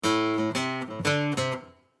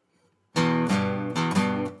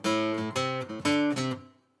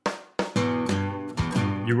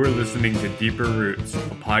You are listening to Deeper Roots, a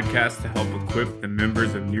podcast to help equip the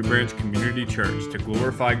members of New Branch Community Church to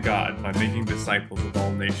glorify God by making disciples of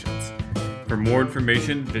all nations. For more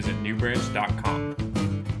information, visit newbranch.com.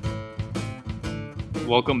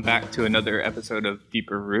 Welcome back to another episode of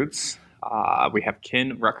Deeper Roots. We have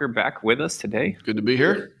Ken Rucker back with us today. Good to be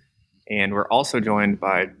here. And we're also joined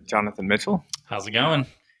by Jonathan Mitchell. How's it going?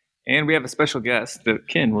 And we have a special guest that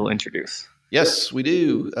Ken will introduce. Yes, we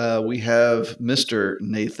do. We have Mr.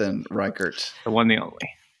 Nathan Reichert. The one, the only.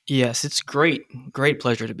 Yes, it's great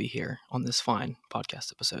pleasure to be here on this fine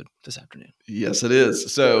podcast episode this afternoon. Yes, it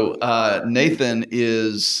is. So Nathan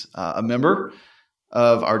is a member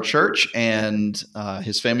of our church, and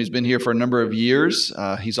his family's been here for a number of years.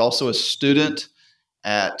 He's also a student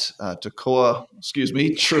at Truett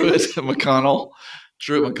McConnell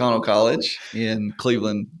College in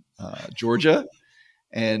Cleveland, Georgia,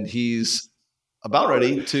 and he's about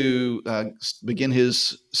ready to begin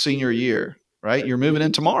his senior year, right? You're moving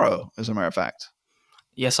in tomorrow, as a matter of fact.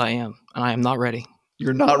 Yes, I am, and I am not ready.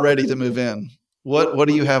 You're not ready to move in. What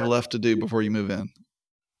do you have left to do before you move in?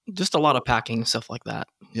 Just a lot of packing, stuff like that.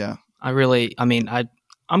 Yeah.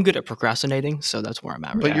 I'm good at procrastinating, so that's where I'm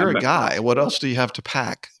at right now. But you're a guy. What else do you have to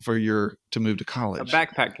pack to move to A college?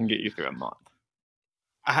 backpack can get you through a month.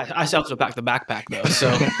 I still have to pack the backpack, though,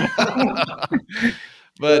 so...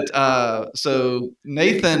 But so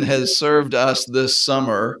Nathan has served us this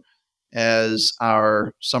summer as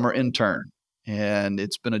our summer intern, and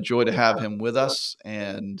it's been a joy to have him with us,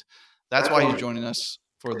 and that's why he's joining us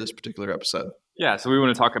for this particular episode. Yeah, so we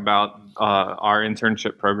want to talk about our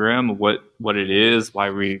internship program, what it is,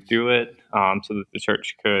 why we do it, so that the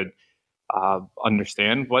church could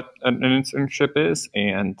understand what an internship is,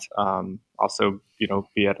 and also,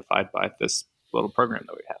 be edified by this little program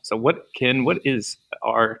that we have. So what is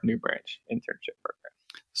our New Branch internship program?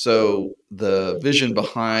 So the vision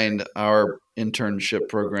behind our internship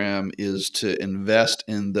program is to invest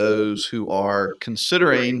in those who are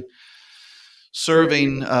considering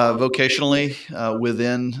serving vocationally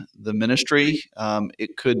within the ministry.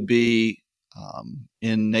 It could be,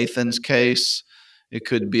 in Nathan's case, it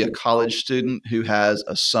could be a college student who has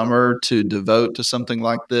a summer to devote to something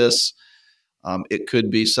like this. It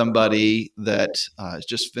could be somebody that is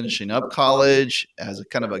just finishing up college as a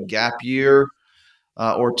kind of a gap year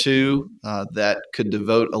or two that could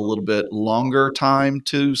devote a little bit longer time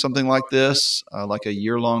to something like this, like a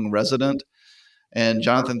year-long resident. And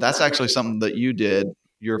Jonathan, that's actually something that you did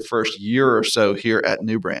your first year or so here at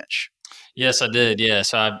New Branch. Yes, I did. Yeah.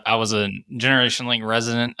 So I was a Generation Link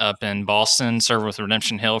resident up in Boston, served with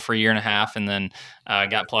Redemption Hill for a year and a half, and then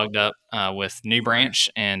got plugged up with New Branch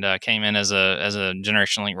and came in as a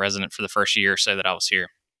Generation Link resident for the first year or so that I was here.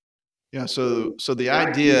 Yeah. So the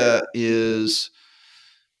idea is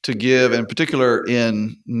to give, in particular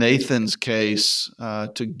in Nathan's case,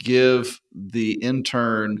 to give the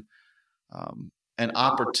intern an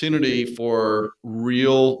opportunity for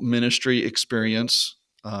real ministry experience,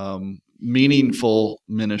 meaningful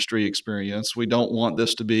ministry experience. We don't want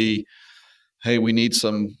this to be, hey, we need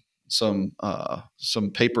some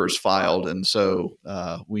papers filed, and so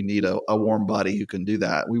we need a warm body who can do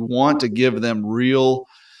that. We want to give them real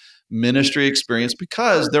ministry experience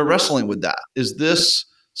because they're wrestling with that. Is this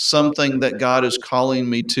something that God is calling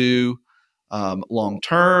me to long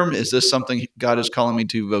term? Is this something God is calling me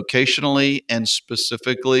to vocationally, and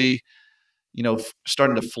specifically,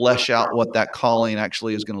 starting to flesh out what that calling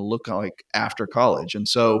actually is going to look like after college? And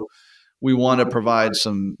so we want to provide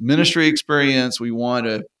some ministry experience. We want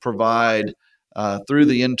to provide through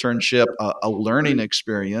the internship a learning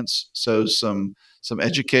experience. So some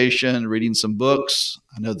education, reading some books.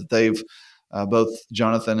 I know that they've both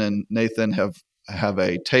Jonathan and Nathan have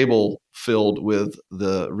a table filled with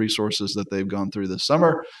the resources that they've gone through this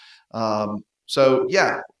summer. So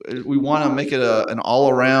yeah, we want to make it an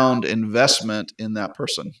all-around investment in that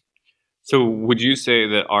person. So would you say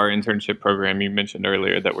that our internship program, you mentioned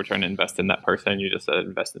earlier that we're trying to invest in that person, you just said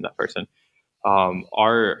invest in that person.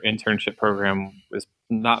 Our internship program is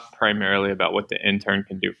not primarily about what the intern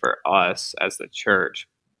can do for us as the church,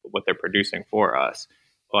 what they're producing for us,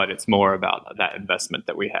 but it's more about that investment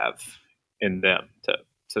that we have in them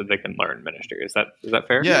so they can learn ministry. Is that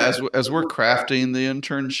fair? Yeah, as we're crafting the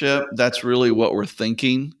internship, that's really what we're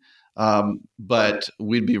thinking. But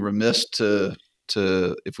we'd be remiss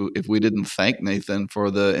if we didn't thank Nathan for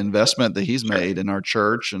the investment that he's made in our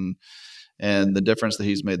church and the difference that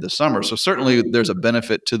he's made this summer. So certainly there's a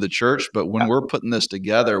benefit to the church, but when we're putting this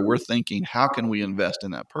together, we're thinking, how can we invest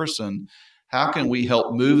in that person? How can we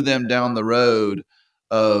help move them down the road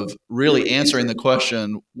of really answering the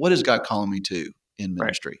question, what is God calling me to in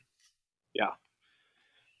ministry? Yeah.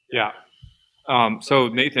 Yeah. So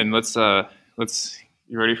Nathan, let's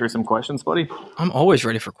you ready for some questions, buddy? I'm always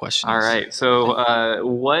ready for questions. All right. So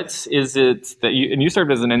what is it that you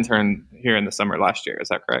served as an intern here in the summer last year? Is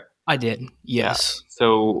that correct? I did. Yes.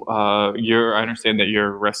 So I understand that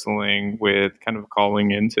you're wrestling with kind of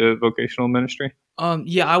calling into vocational ministry.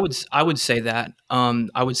 Yeah, I would say that.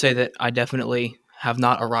 I would say that I definitely have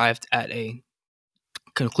not arrived at a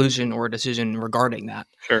conclusion or a decision regarding that.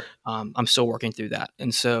 Sure. I'm still working through that,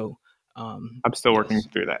 and so I'm still working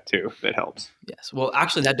through that too. That helps. Yes. Well,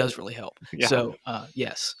 actually, that does really help. Yeah. So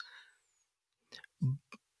yes.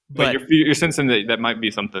 But you're sensing that might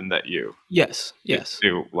be something that you yes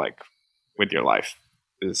do like with your life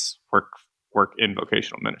is work in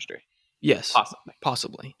vocational ministry. Yes. Yeah.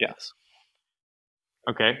 Possibly. Yes.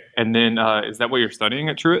 Okay. And then is that what you're studying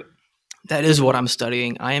at Truett? That is what I'm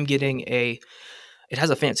studying. I am getting it has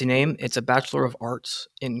a fancy name. It's a Bachelor of Arts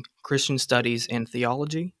in Christian Studies and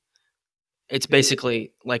Theology. It's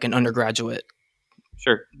basically like an undergraduate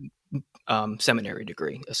Sure. Seminary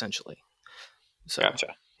degree, essentially. So,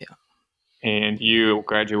 Gotcha. Yeah. And you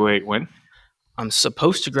graduate when? I'm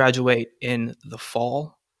supposed to graduate in the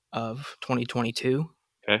fall of 2022.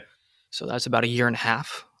 Okay. So that's about a year and a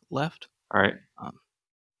half left. All right.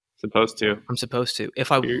 Supposed to. I'm supposed to.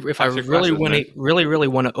 If I Your really classes, really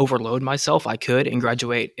want to overload myself, I could and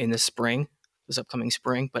graduate in this upcoming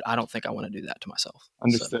spring. But I don't think I want to do that to myself.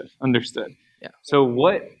 Understood. Yeah. So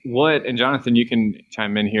what? And Jonathan, you can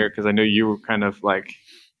chime in here because I know you were kind of like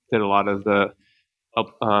did a lot of the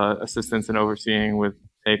help assistance and overseeing with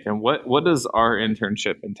Nathan. What does our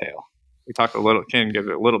internship entail? We talked a little. Can give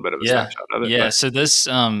it a little bit of a snapshot of it. Yeah. So this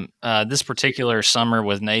particular summer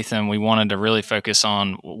with Nathan, we wanted to really focus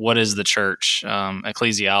on what is the church,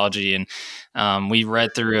 ecclesiology, and we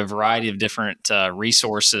read through a variety of different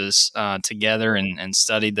resources together and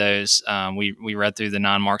studied those. We read through the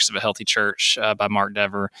 9 Marks of a Healthy Church by Mark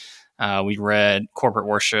Dever. We read Corporate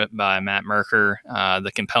Worship by Matt Merker,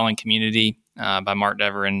 The Compelling Community by Mark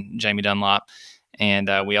Dever and Jamie Dunlop.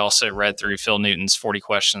 And we also read through Phil Newton's 40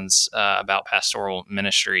 Questions about Pastoral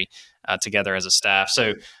Ministry together as a staff.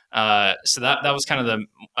 So that was kind of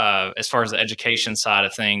the, as far as the education side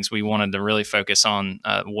of things, we wanted to really focus on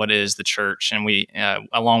what is the church. And we,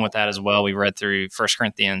 along with that as well, we read through 1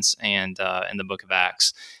 Corinthians and in the book of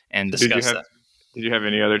Acts and discussed that. Did you have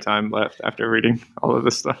any other time left after reading all of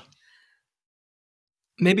this stuff?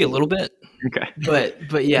 Maybe a little bit. Okay.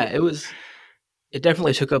 But yeah, it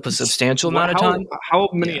definitely took up a substantial amount of time. How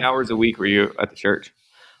many hours a week were you at the church?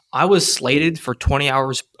 I was slated for 20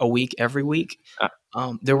 hours a week every week.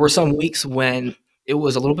 There were some weeks when it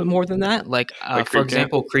was a little bit more than that. Like for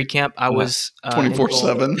example, Creek Camp, I was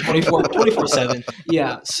 24/7. 24/7.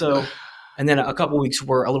 Yeah. So, and then a couple weeks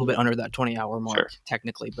were a little bit under that 20-hour mark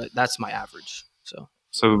technically, but that's my average. So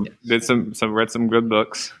did read some good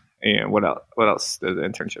books. And what else did the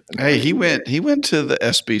internship? Hey, he went to the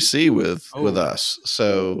SBC with us.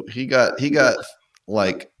 So he got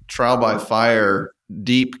like trial by fire,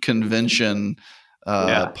 deep convention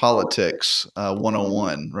politics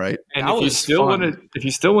 101, right? And if you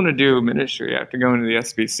still want to do ministry after going to the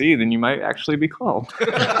SBC, then you might actually be called.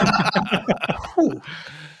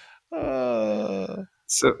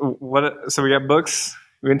 So we got books.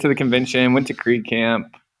 We went to the convention, went to Creed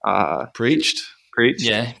Camp, preached.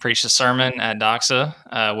 Yeah, preached a sermon at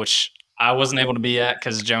Doxa, which I wasn't able to be at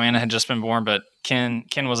because Joanna had just been born, but Ken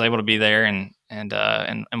was able to be there and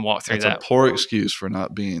walk through that. That's a poor excuse for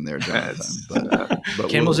not being there, Jonathan. but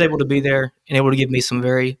Ken was able to be there and able to give me some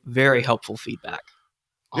very, very helpful feedback.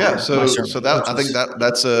 Yeah, so that I think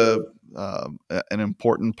that's an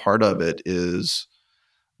important part of it is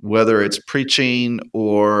whether it's preaching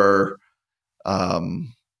or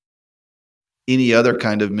any other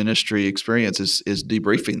kind of ministry experience is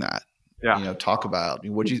debriefing that. Yeah. Talk about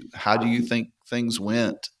how do you think things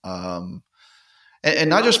went? And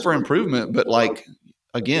not just for improvement, but like,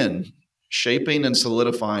 again, shaping and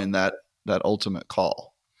solidifying that ultimate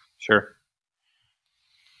call. Sure.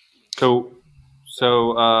 So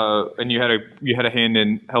and you had a hand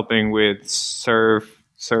in helping with Serve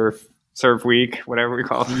Week, whatever we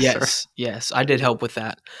call it. Yes, I did help with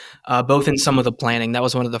that, both in some of the planning. That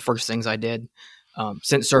was one of the first things I did.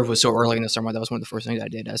 Since Serve was so early in the summer, that was one of the first things I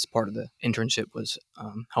did as part of the internship was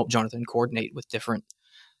help Jonathan coordinate with different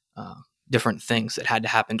things that had to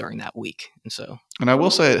happen during that week. And I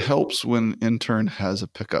will say it helps when intern has a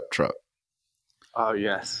pickup truck. Oh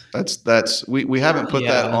yes, that's we haven't put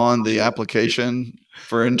that on the application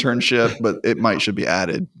for internship, but it should be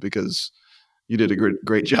added because you did a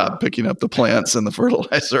great job picking up the plants and the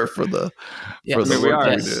fertilizer for the. We are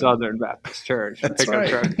a Southern Baptist Church. Pickup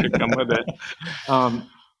truck should come with it.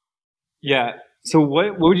 Yeah. So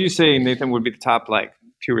what would you say, Nathan, would be the top like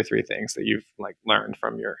 2 or 3 things that you've like learned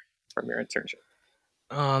from your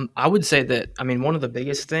internship? I would say that, I mean, one of the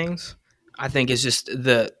biggest things I think is just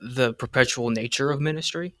the perpetual nature of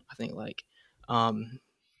ministry. I think like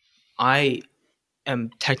I am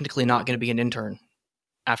technically not going to be an intern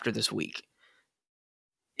after this week.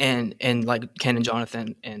 And like Ken and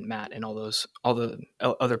Jonathan and Matt and all the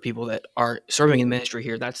other people that are serving in ministry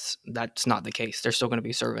here, that's not the case. They're still going to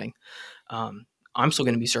be serving. I'm still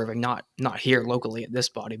going to be serving, not here locally at this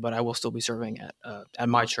body, but I will still be serving at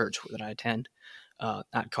my church that I attend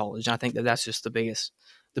at college. And I think that that's just the biggest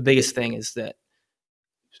thing is that,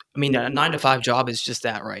 I mean, a 9-to-5 job is just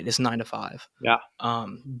that, right? It's 9 to 5. Yeah.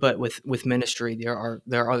 But with ministry, there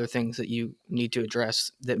are other things that you need to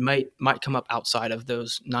address that might come up outside of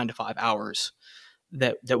those 9 to 5 hours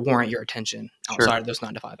that warrant your attention outside of those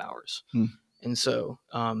 9 to 5 hours. And so,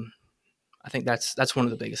 I think that's one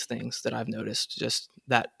of the biggest things that I've noticed, just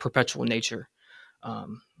that perpetual nature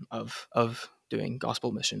of doing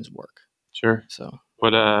gospel missions work. Sure. So,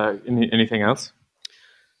 what anything else?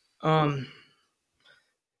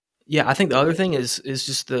 Yeah, I think the other thing is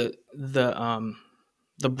just the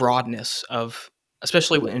broadness of,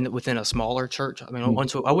 especially within a smaller church. I mean, I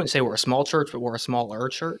wouldn't say we're a small church, but we're a smaller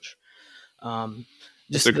church.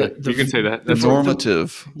 Just you can say that. The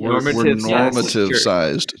normative. We're Normative normative size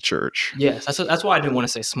sized church. Yes, that's why I didn't want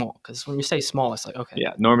to say small, because when you say small, it's like, okay.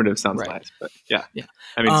 Yeah, normative sounds Right. nice, but yeah. I Yeah.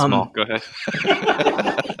 mean, small. Go ahead.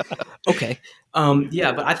 Okay.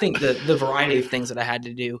 Yeah, but I think the variety of things that I had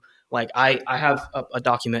to do, like I have a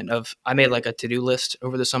document of, I made like a to-do list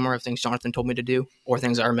over the summer of things Jonathan told me to do or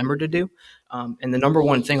things I remembered to do. And the number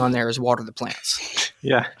one thing on there is water the plants.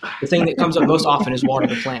 Yeah. The thing that comes up most often is water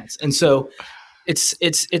the plants. And so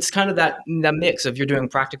it's kind of that mix of, you're doing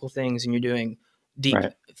practical things and you're doing deep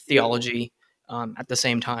theology at the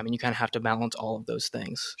same time. And you kind of have to balance all of those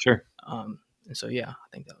things. Sure. And so, yeah, I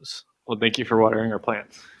think that was. Well, thank you for watering our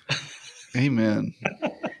plants. Amen.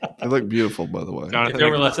 They look beautiful, by the way. Jonathan, If they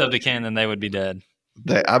were left up to Ken, then they would be dead.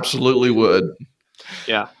 They absolutely would.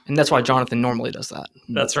 Yeah. And that's why Jonathan normally does that.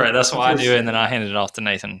 That's right. That's why I do it, and then I handed it off to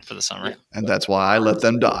Nathan for the summer. Yeah. And that's why I let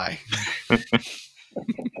them die.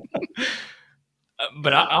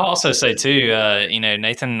 But I'll also say too,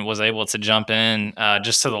 Nathan was able to jump in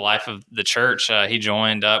just to the life of the church. He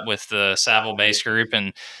joined up with the Saville base group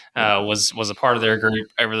and was a part of their group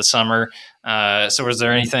over the summer. So was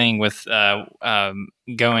there anything with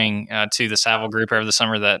going to the Saville group over the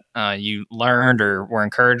summer that you learned or were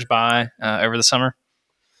encouraged by over the summer?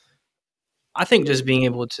 I think just being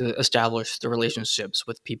able to establish the relationships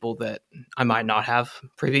with people that I might not have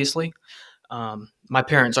previously. My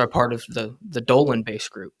parents are part of the Dolan base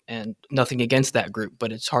group, and nothing against that group,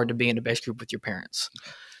 but it's hard to be in a base group with your parents.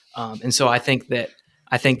 And so I think that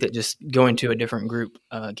just going to a different group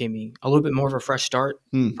gave me a little bit more of a fresh start,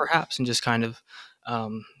 perhaps, and just kind of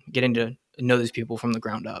getting to know these people from the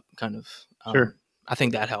ground up. Kind of, Sure. I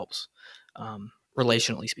think that helps,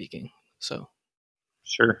 relationally speaking. So,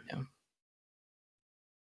 Sure. Yeah.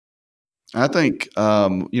 I think,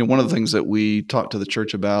 one of the things that we talked to the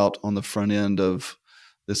church about on the front end of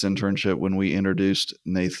this internship when we introduced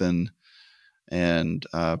Nathan and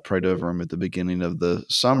prayed over him at the beginning of the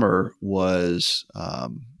summer was,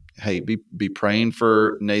 hey, be praying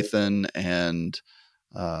for Nathan and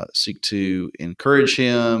seek to encourage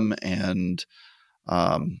him. And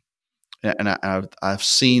I've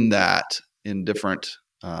seen that in different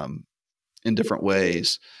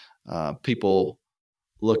ways. People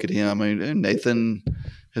look at him. I mean, Nathan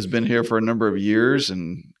has been here for a number of years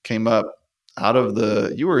and came up out of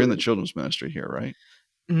you were in the children's ministry here, right?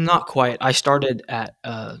 Not quite. I started at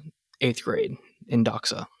 8th grade in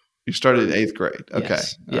Doxa. You started in 8th grade. Okay.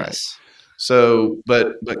 Yes. All right. Yes. So,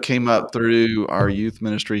 but came up through our youth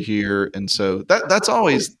ministry here. And so that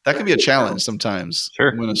can be a challenge sometimes.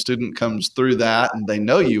 Sure. When a student comes through that and they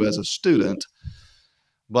know you as a student.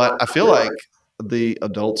 But I feel like the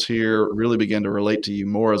adults here really began to relate to you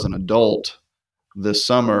more as an adult this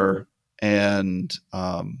summer. And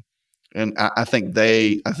I think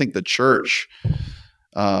the church,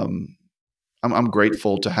 I'm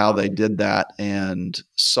grateful to how they did that and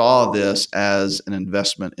saw this as an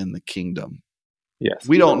investment in the kingdom. Yes.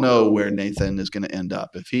 We don't know where Nathan is going to end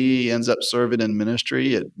up. If he ends up serving in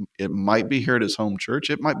ministry, it might be here at his home church.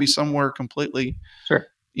 It might be somewhere completely, Sure.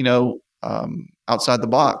 Outside the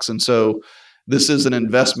box. And so this is an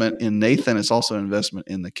investment in Nathan. It's also an investment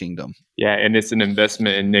in the kingdom. Yeah, and it's an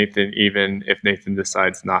investment in Nathan, even if Nathan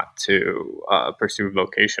decides not to pursue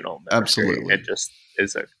vocational ministry. Absolutely. It just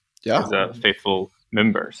is a faithful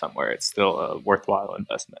member somewhere. It's still a worthwhile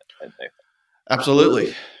investment in Nathan.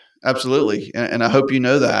 Absolutely. Absolutely. And I hope you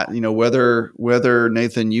know that, whether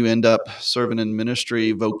Nathan, you end up serving in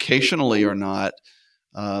ministry vocationally or not,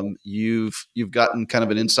 you've gotten kind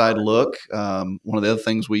of an inside look. One of the other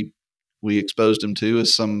things we exposed him to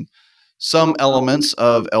is some elements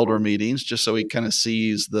of elder meetings, just so he kind of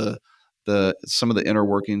sees the some of the inner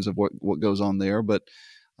workings of what goes on there. But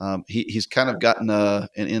he's kind of gotten an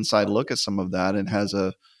inside look at some of that and has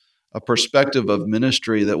a perspective of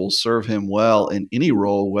ministry that will serve him well in any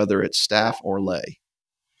role, whether it's staff or lay.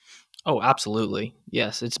 Oh, absolutely.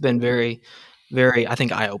 Yes. It's been very, very, I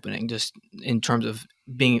think, eye-opening just in terms of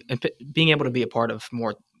being able to be a part of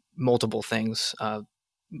multiple things,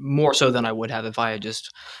 more so than I would have if I had just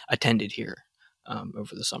attended here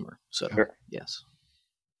over the summer. So, Sure. yes.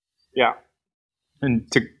 Yeah. And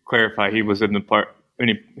to clarify, he was in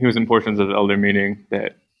portions of the elder meeting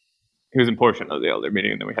he was in portion of the elder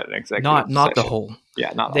meeting, and then we had an executive Not the session. whole.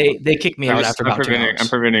 Yeah, not They kicked me out after about 2 hours. I'm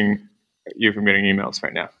preventing you from getting emails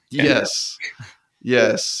right now. Yes.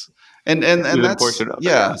 And The that's portion of it.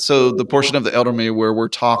 yeah. So the portion of the elder meeting where we're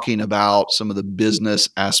talking about some of the business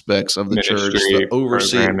aspects of the church, the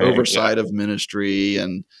programming, oversight of ministry,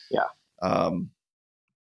 and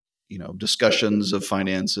discussions of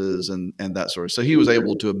finances and that sort of. So he was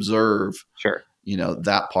able to observe, Sure,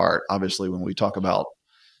 that part. Obviously, when we talk about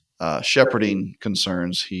shepherding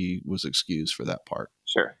concerns, he was excused for that part.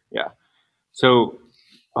 sure, yeah. So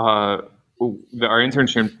our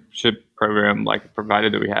internship program,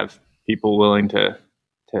 provided that we have people willing to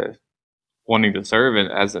wanting to serve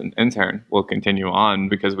as an intern, will continue on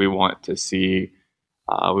because we want to see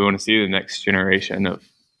the next generation of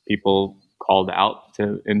people called out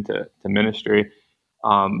into ministry.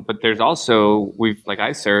 But there's also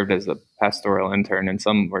I served as a pastoral intern in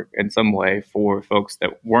some way for folks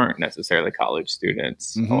that weren't necessarily college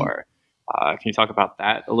students. Mm-hmm. Or can you talk about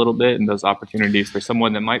that a little bit and those opportunities for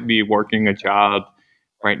someone that might be working a job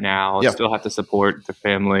right now, still have to support the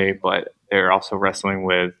family, but they're also wrestling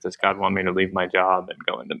with, does God want me to leave my job and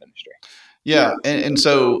go into ministry? Yeah, and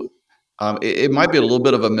so it might be a little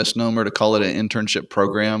bit of a misnomer to call it an internship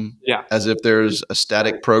program, as if there's a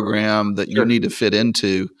static program that you need to fit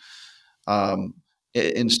into.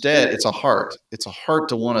 Instead, it's a heart. It's a heart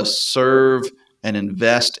to want to serve and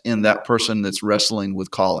invest in that person that's wrestling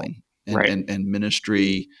with calling and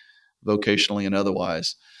ministry, vocationally and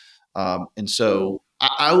otherwise. And so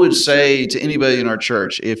I would say to anybody in our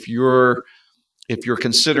church, if you're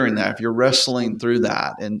considering that, if you're wrestling through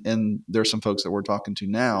that, and there's some folks that we're talking to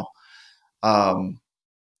now,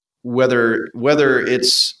 whether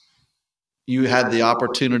it's you had the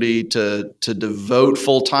opportunity to devote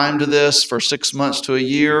full time to this for 6 months to a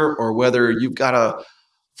year, or whether you've got a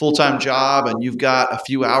full-time job and you've got a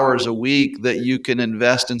few hours a week that you can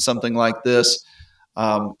invest in something like this,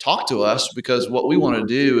 talk to us, because what we want to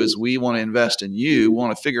do is we want to invest in you. We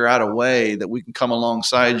want to figure out a way that we can come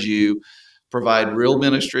alongside you, provide real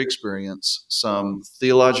ministry experience, some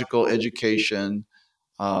theological education,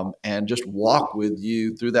 and just walk with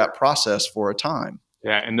you through that process for a time.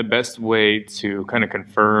 Yeah, and the best way to kind of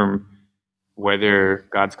confirm whether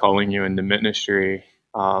God's calling you into ministry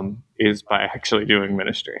is by actually doing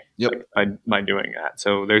ministry. Yep. By doing that.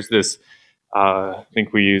 So there's this, I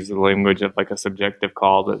think we use the language of a subjective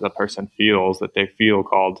call that the person feels, that they feel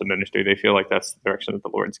called to ministry. They feel like that's the direction that the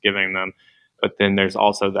Lord's giving them. But then there's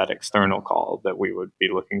also that external call that we would be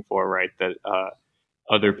looking for, right? That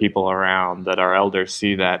other people around, that our elders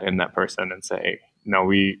see that in that person and say, no,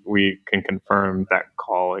 we can confirm that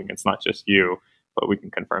calling. It's not just you, but we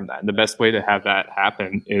can confirm that. And the best way to have that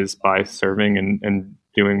happen is by serving and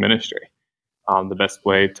doing ministry. The best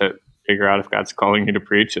way to figure out if God's calling you to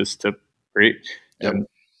preach is to preach. Yep.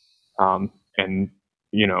 And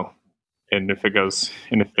if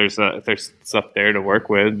there's stuff there to work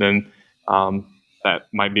with, then that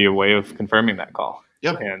might be a way of confirming that call.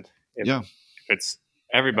 Yeah. And if it's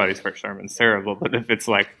everybody's first sermon's terrible, but if it's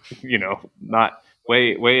not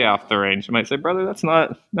way off the range, you might say, brother, that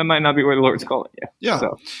might not be where the Lord's calling you. Yeah.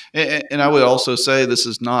 So. And I would also say this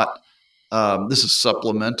is not, this is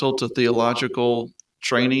supplemental to theological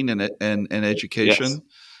training and education. Yes.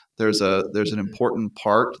 There's an important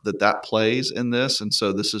part that plays in this. And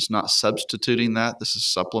so this is not substituting that. This is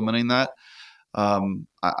supplementing that.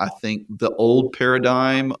 I think the old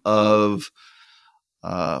paradigm of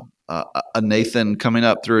a Nathan coming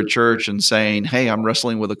up through a church and saying, hey, I'm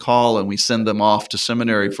wrestling with a call, and we send them off to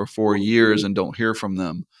seminary for 4 years and don't hear from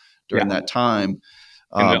them during that time.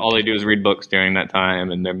 And all they do is read books during that time,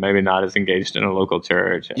 and they're maybe not as engaged in a local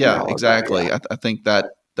church. Yeah, exactly. I think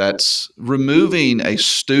that's removing a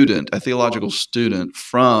theological student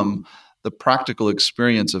from the practical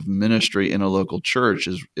experience of ministry in a local church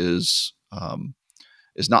is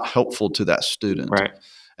not helpful to that student, Right.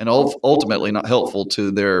 and ultimately not helpful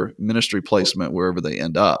to their ministry placement wherever they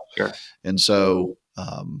end up. Sure. And so,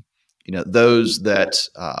 those that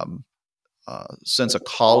sense a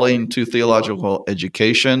calling to theological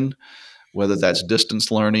education, whether that's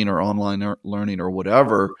distance learning or online learning or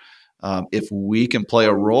whatever, if we can play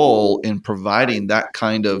a role in providing that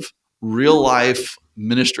kind of real life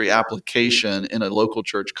ministry application in a local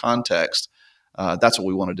church context, that's what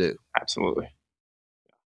we want to do. Absolutely.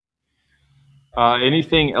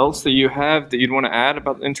 Anything else that you have that you'd want to add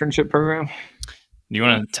about the internship program? Do you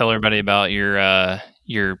want to tell everybody about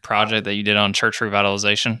your project that you did on church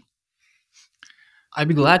revitalization? I'd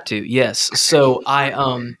be glad to. Yes. So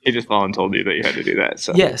He just volunteered you that you had to do that.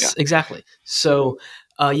 So yes, exactly. So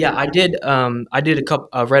I did.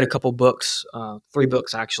 Read a couple books, 3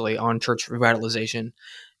 books actually, on church revitalization,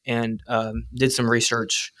 and did some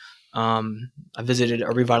research. I visited a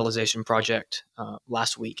revitalization project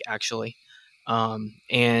last week actually,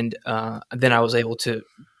 and then I was able to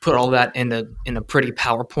put all that in a pretty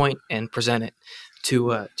PowerPoint and present it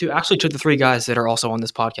to the 3 guys that are also on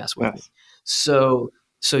this podcast with me. So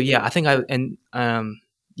yeah, I think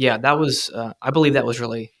that was I believe that was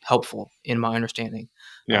really helpful in my understanding,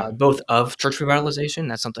 both of church revitalization.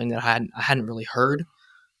 That's something that I hadn't really heard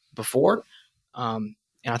before, and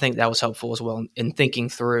I think that was helpful as well in thinking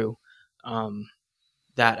through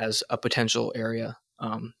that as a potential area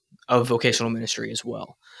of vocational ministry as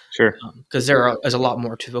well. Sure. Because there's a lot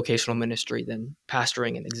more to vocational ministry than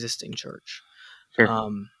pastoring an existing church. Sure.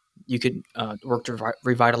 You could work to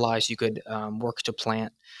revitalize. You could work to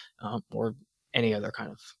plant, or any other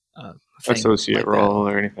kind of thing associate like role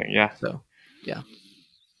that. or anything. Yeah. So, yeah.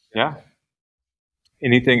 Yeah.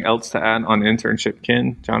 Anything else to add on internship,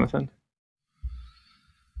 Ken, Jonathan?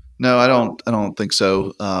 No, I don't think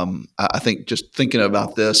so. I think just thinking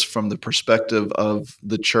about this from the perspective of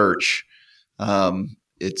the church,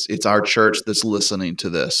 it's our church that's listening to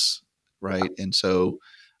this, right? And so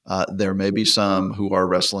there may be some who are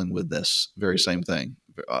wrestling with this very same thing,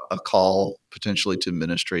 a call potentially to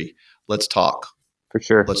ministry. Let's talk. For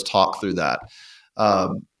sure. Let's talk through that.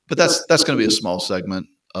 But that's going to be a small segment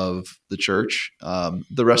of the church.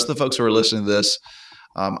 The rest of the folks who are listening to this,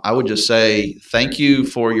 I would just say thank you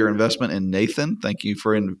for your investment in Nathan. Thank you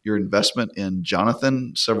for your investment in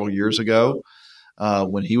Jonathan several years ago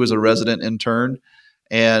when he was a resident intern.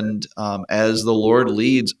 And as the Lord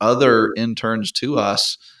leads other interns to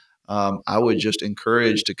us, I would just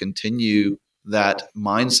encourage to continue that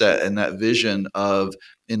mindset and that vision of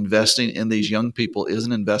investing in these young people is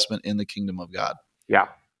an investment in the kingdom of God. Yeah,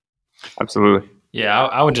 absolutely. Yeah,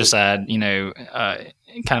 I would just add, kind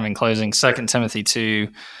of in closing, 2 Timothy 2,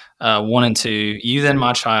 1 and 2, you then,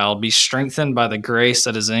 my child, be strengthened by the grace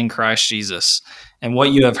that is in Christ Jesus, and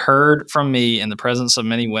what you have heard from me in the presence of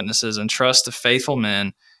many witnesses, and trust to faithful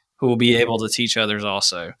men who will be able to teach others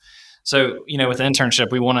also. So, with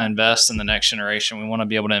internship, we want to invest in the next generation. We want to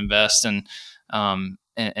be able to invest in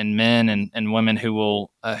men and women who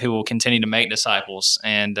will continue to make disciples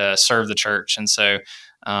and serve the church. And so,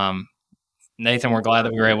 Nathan, we're glad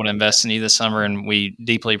that we were able to invest in you this summer, and we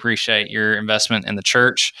deeply appreciate your investment in the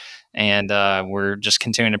church. And we're just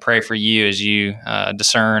continuing to pray for you as you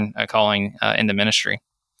discern a calling into ministry.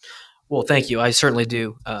 Well, thank you. I certainly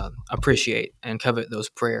do appreciate and covet those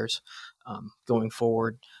prayers going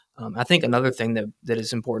forward. I think another thing that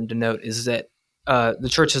is important to note is that the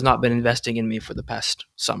church has not been investing in me for the past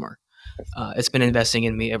summer. It's been investing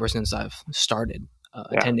in me ever since I've started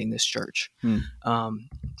attending this church.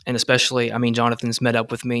 And especially, Jonathan's met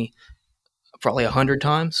up with me probably 100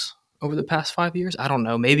 times over the past 5 years. I don't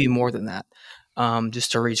know, maybe more than that,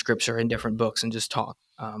 just to read scripture in different books and just talk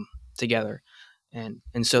together.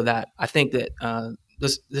 And so that I think that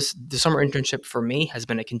the summer internship for me has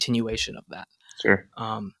been a continuation of that. Sure.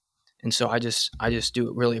 And so I just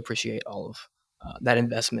do really appreciate all of that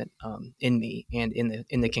investment in me and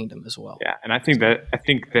in the kingdom as well. Yeah, and I think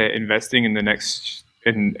that investing in the next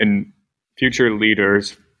in future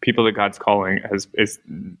leaders, people that God's calling, is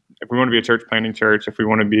if we want to be a church planting church, if we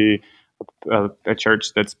want to be a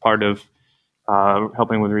church that's part of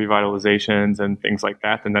helping with revitalizations and things like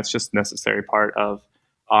that, then that's just a necessary part of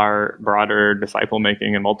our broader disciple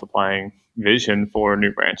making and multiplying vision for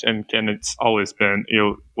New Branch. And Ken, it's always been,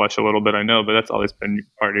 you'll blush a little bit, I know, but that's always been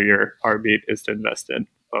part of your heartbeat, is to invest in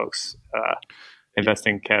folks, invest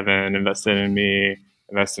in Kevin, invested in me,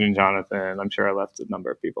 invested in Jonathan. I'm sure I left a number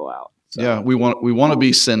of people out. So. Yeah, we want to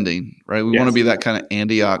be sending, right? We want to be that kind of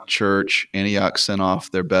Antioch church. Antioch sent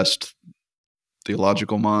off their best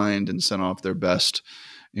theological mind and sent off their best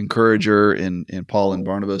encourager in Paul and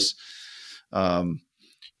Barnabas.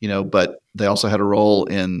 But they also had a role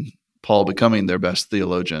in Paul becoming their best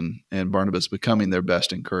theologian and Barnabas becoming their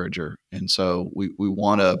best encourager. And so we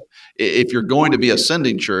want to, if you're going to be a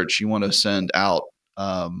sending church, you want to send out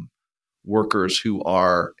workers who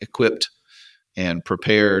are equipped and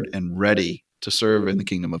prepared and ready to serve in the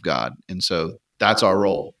kingdom of God. And so that's our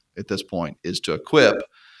role at this point, is to equip.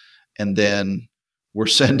 And then we're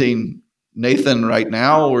sending Nathan right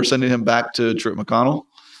now, we're sending him back to Truett McConnell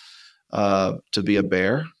to be a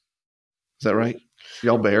bear. Is that right?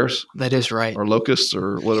 Y'all bears? That is right. Or locusts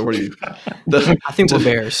or what are you? I think we're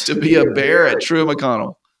bears. To be a bear at Truett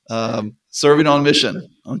McConnell, serving on mission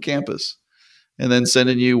on campus, and then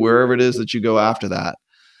sending you wherever it is that you go after that.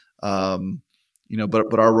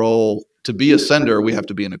 But our role, to be a sender, we have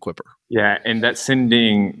to be an equipper. Yeah, and that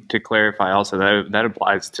sending, to clarify also, that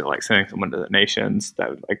applies to like sending someone to the nations. That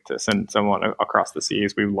would like to send someone across the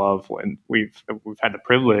seas. We love when we've had the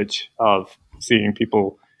privilege of seeing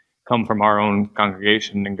people come from our own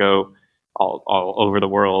congregation and go all over the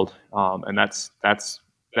world, and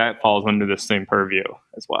that falls under the same purview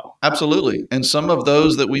as well. Absolutely, and some of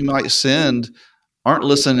those that we might send aren't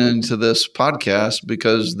listening to this podcast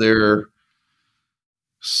because they're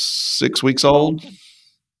 6 weeks old.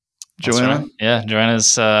 Joanna? Right. Yeah,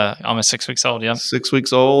 Joanna's almost 6 weeks old. Yeah, 6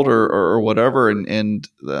 weeks old or whatever, and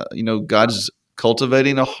God's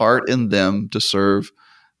cultivating a heart in them to serve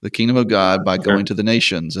the kingdom of God by going to the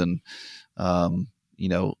nations. And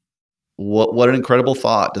what an incredible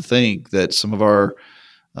thought to think that some of our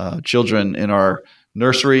children in our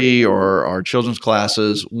nursery or our children's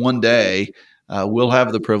classes one day we'll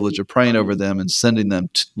have the privilege of praying over them and sending them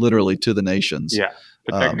literally to the nations. Yeah.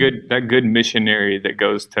 But that good missionary that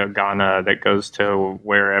goes to Ghana, that goes to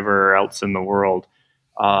wherever else in the world,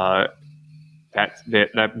 that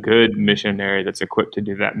good missionary that's equipped to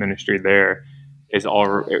do that ministry there is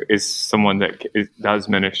someone that does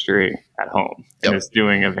ministry at home and is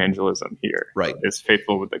doing evangelism here. Right. Is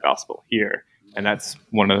faithful with the gospel here, and that's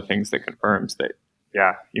one of the things that confirms that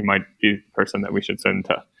you might be the person that we should send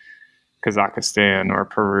to Kazakhstan or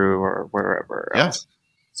Peru or wherever else.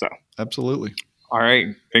 So absolutely. All right.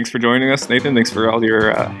 Thanks for joining us, Nathan. Thanks for all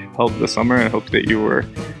your help this summer. I hope that you were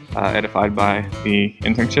edified by the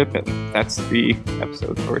internship. And that's the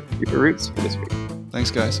episode for Deeper Roots for this week.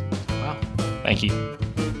 Thanks, guys. Wow. Thank you.